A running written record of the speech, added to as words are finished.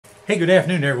Hey, good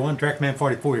afternoon, everyone.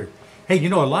 TrackMan44 here. Hey, a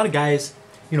lot of guys,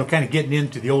 kind of getting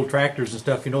into the old tractors and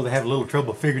stuff, they have a little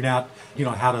trouble figuring out,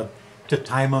 how to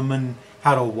time them and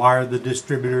how to wire the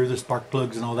distributor, the spark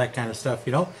plugs, and all that kind of stuff,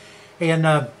 And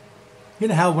you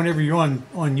know how whenever you're on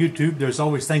YouTube, there's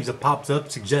always things that pops up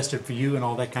suggested for you and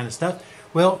all that kind of stuff.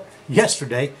 Well,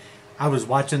 yesterday I was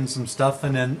watching some stuff,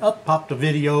 and then up popped a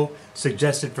video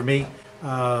suggested for me.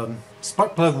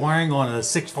 Spark plug wiring on a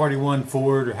 641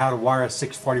 Ford, or how to wire a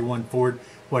 641 Ford,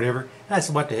 whatever. And I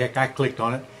said, what the heck? I clicked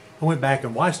on it. I went back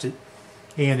and watched it,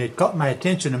 and it caught my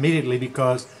attention immediately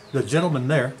because the gentleman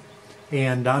there,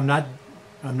 and I'm not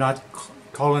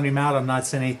calling him out, I'm not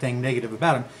saying anything negative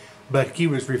about him, but he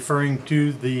was referring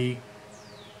to the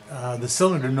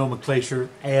cylinder nomenclature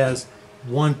as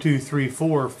 1, 2, 3,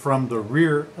 4 from the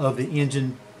rear of the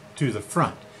engine to the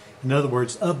front. In other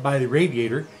words, up by the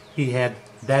radiator, he had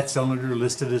that cylinder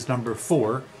listed as number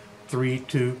 4, 3,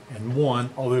 2, and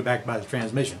 1, all the way back by the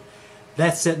transmission.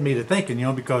 That set me to thinking,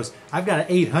 because I've got an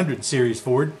 800 series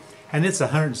Ford, and it's a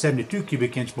 172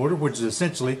 cubic inch motor, which is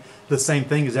essentially the same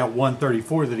thing as that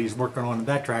 134 that he's working on in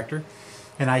that tractor.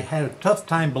 And I had a tough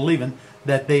time believing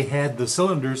that they had the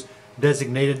cylinders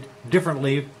designated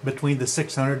differently between the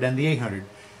 600 and the 800.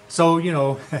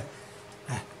 So,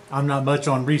 I'm not much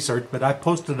on research, but I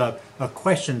posted a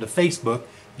question to Facebook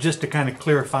just to kind of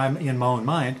clarify in my own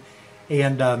mind.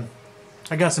 And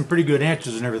I got some pretty good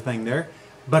answers and everything there.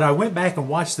 But I went back and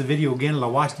watched the video again, and I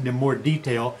watched it in more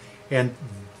detail, and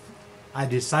I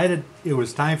decided it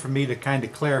was time for me to kind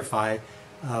of clarify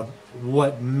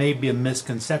what may be a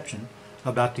misconception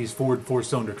about these Ford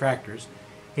 4-cylinder tractors.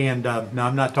 And now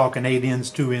I'm not talking 8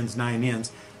 ends, 2 ends, 9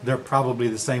 ends. They're probably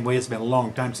the same way. It's been a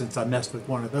long time since I messed with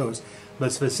one of those.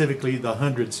 But specifically the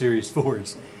 100 series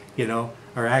Fords,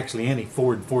 or actually any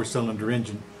Ford 4-cylinder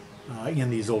engine in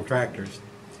these old tractors.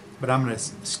 But I'm going to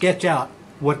sketch out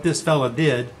what this fella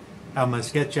did. I'm going to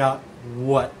sketch out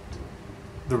what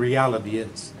the reality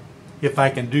is, if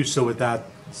I can do so without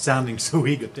sounding so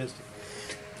egotistic.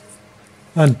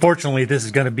 Unfortunately, this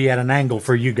is going to be at an angle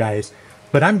for you guys,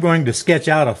 but I'm going to sketch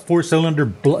out a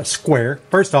 4-cylinder square.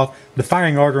 First off, the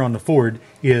firing order on the Ford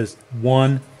is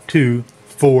 1, 2,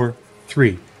 4,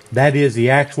 3. That is the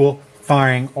actual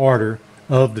firing order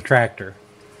of the tractor.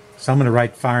 So I'm going to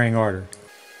write firing order.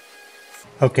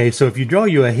 Okay, so if you draw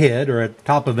you a head or a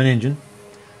top of an engine,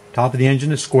 top of the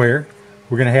engine is square.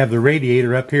 We're going to have the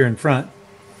radiator up here in front.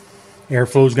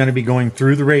 Airflow is going to be going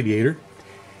through the radiator.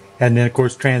 And then, of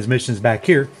course, transmission's back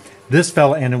here. This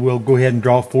fella, and we'll go ahead and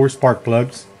draw 4 spark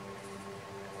plugs.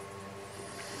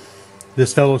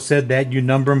 This fellow said that you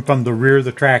number them from the rear of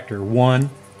the tractor. 1,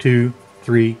 2,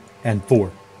 3, and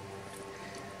 4.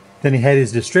 Then he had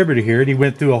his distributor here, and he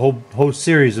went through a whole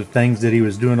series of things that he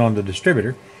was doing on the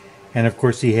distributor. And, of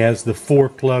course, he has the 4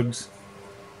 plugs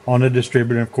on the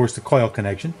distributor, and, of course, the coil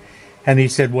connection. And he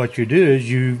said what you do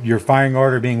is your firing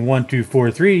order being 1, 2,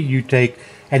 4, 3, you take,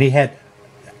 and he had,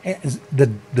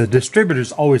 the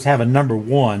distributors always have a number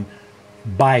 1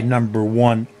 by number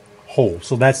 1 hole.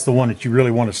 So that's the one that you really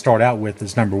want to start out with,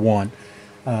 is number 1.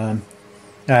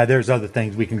 There's other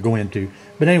things we can go into.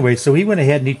 But anyway, so he went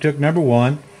ahead and he took number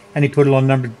 1 and he put it on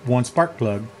number 1 spark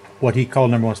plug, what he called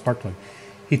number 1 spark plug.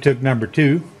 He took number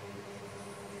 2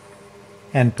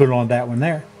 and put it on that one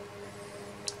there.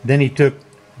 Then he took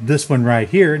this one right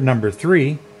here, number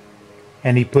 3,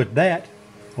 and he put that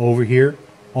over here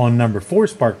on number 4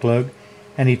 spark plug,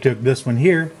 and he took this one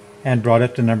here and brought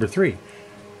it to number 3.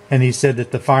 And he said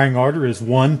that the firing order is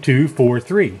 1, 2, 4,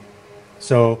 3.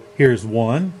 So here's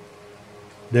 1,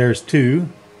 there's 2,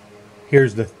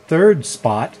 here's the 3rd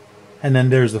spot, and then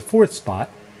there's the 4th spot.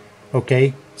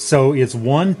 Okay, so it's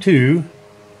 1, 2,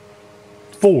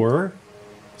 4,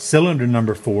 cylinder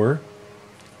number 4,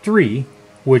 3,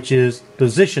 which is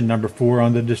position number 4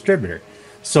 on the distributor.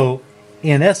 So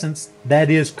in essence,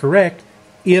 that is correct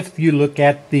if you look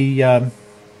at the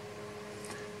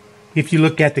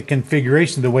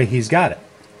configuration the way he's got it.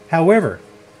 However,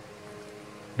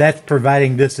 that's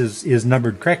providing this is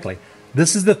numbered correctly.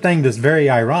 This is the thing that's very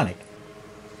ironic.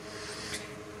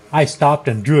 I stopped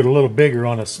and drew it a little bigger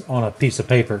on a piece of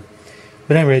paper.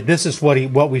 But anyway, this is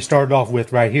what we started off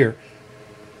with right here.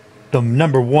 The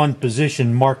number 1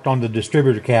 position marked on the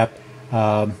distributor cap,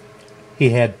 he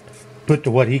had put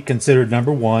to what he considered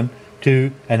number 1,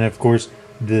 2, and of course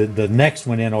the next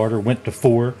one in order went to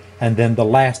 4, and then the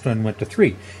last one went to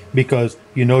 3, because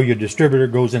your distributor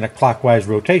goes in a clockwise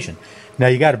rotation. Now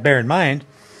you got to bear in mind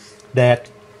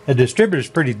that a distributor is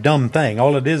a pretty dumb thing.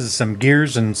 All it is some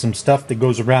gears and some stuff that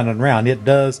goes around and around. It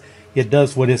does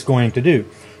what it's going to do.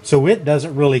 So it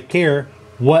doesn't really care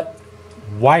what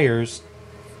wires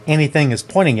anything is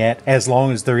pointing at, as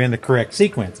long as they're in the correct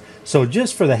sequence. So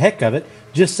just for the heck of it,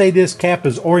 just say this cap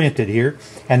is oriented here,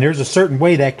 and there's a certain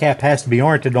way that cap has to be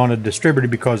oriented on a distributor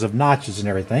because of notches and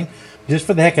everything. Just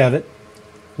for the heck of it,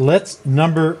 let's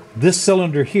number this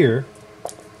cylinder here.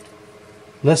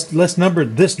 Let's number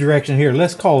this direction here.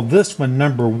 Let's call this one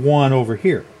number 1 over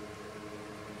here.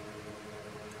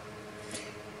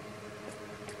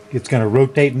 It's going to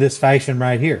rotate in this fashion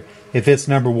right here. If it's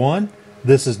number 1,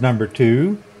 this is number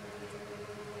 2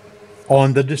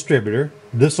 on the distributor.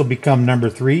 This will become number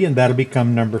 3, and that'll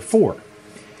become number 4.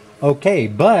 Okay,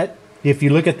 but if you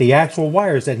look at the actual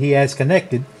wires that he has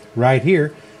connected right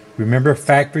here, remember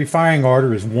factory firing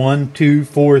order is 1, 2,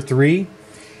 4, 3.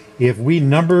 If we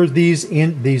number this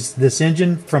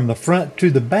engine from the front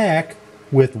to the back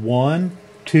with 1,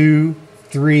 2,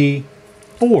 3,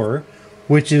 4,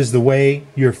 which is the way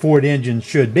your Ford engine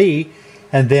should be,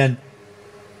 and then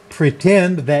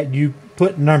pretend that you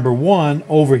put number 1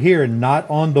 over here, not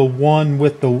on the one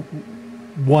with the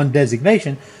 1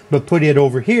 designation, but put it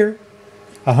over here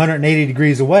 180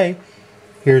 degrees away.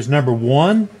 Here's number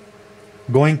 1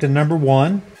 going to number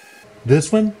 1.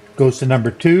 This one goes to number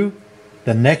 2.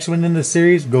 The next one in the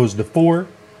series goes to 4.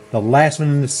 The last one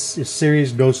in the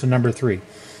series goes to number 3.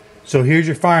 So here's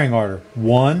your firing order.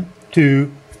 1,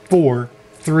 2, 4,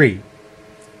 3.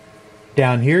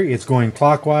 Down here it's going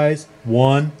clockwise.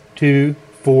 1, 2,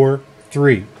 4,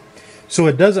 3. So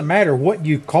it doesn't matter what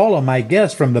you call them, I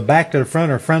guess, from the back to the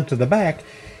front or front to the back.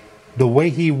 The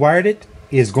way he wired it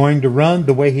is going to run.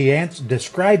 The way he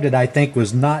described it, I think,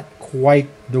 was not quite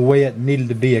the way it needed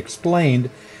to be explained,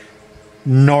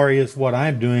 nor is what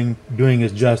I'm doing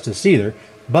is justice either.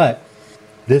 But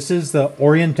this is the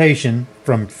orientation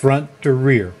from front to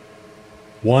rear.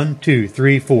 1, 2,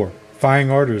 3, 4.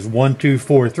 Firing order is 1, 2,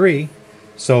 4, 3.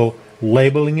 So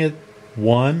labeling it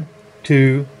 1,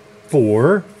 2,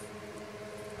 4,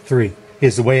 3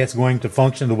 is the way it's going to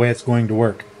function, the way it's going to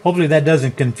work. Hopefully that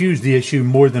doesn't confuse the issue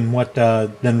more than what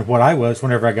I was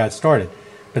whenever I got started.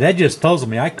 But that just puzzled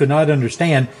me. I could not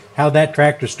understand how that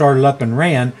tractor started up and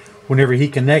ran whenever he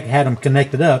had them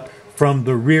connected up from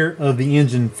the rear of the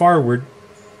engine forward.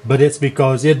 But it's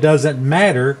because it doesn't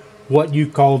matter what you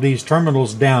call these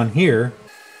terminals down here,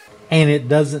 and it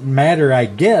doesn't matter, I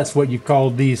guess, what you call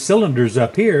these cylinders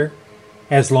up here,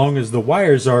 as long as the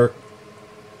wires are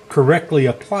correctly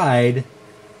applied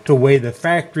to the way the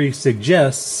factory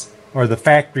suggests or the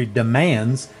factory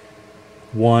demands.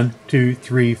 1, 2,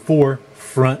 3, 4,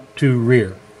 front to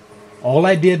rear. All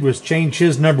I did was change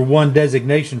his number 1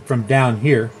 designation from down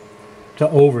here to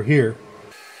over here,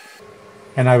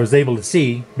 and I was able to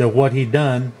see that what he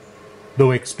done,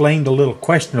 though explained a little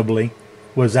questionably,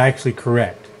 was actually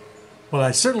correct. Well,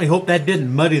 I certainly hope that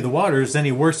didn't muddy the waters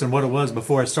any worse than what it was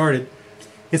before I started.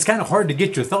 It's kind of hard to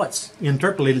get your thoughts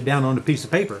interpolated down on a piece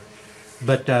of paper,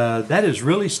 but that is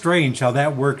really strange how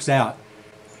that works out.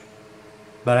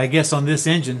 But I guess on this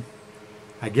engine,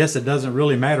 I guess it doesn't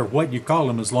really matter what you call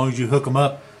them as long as you hook them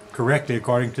up correctly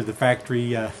according to the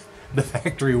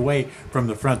factory way from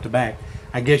the front to back.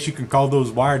 I guess you can call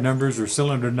those wire numbers or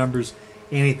cylinder numbers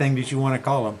anything that you want to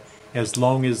call them, as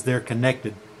long as they're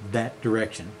connected that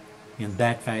direction, in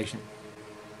that fashion.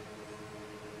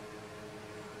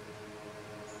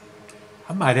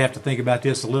 I might have to think about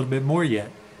this a little bit more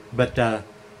yet, but at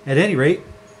any rate,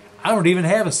 I don't even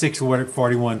have a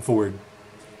 641 Ford.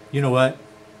 You know what?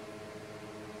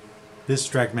 This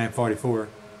is TractorMan 44,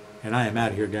 and I am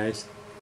out of here, guys.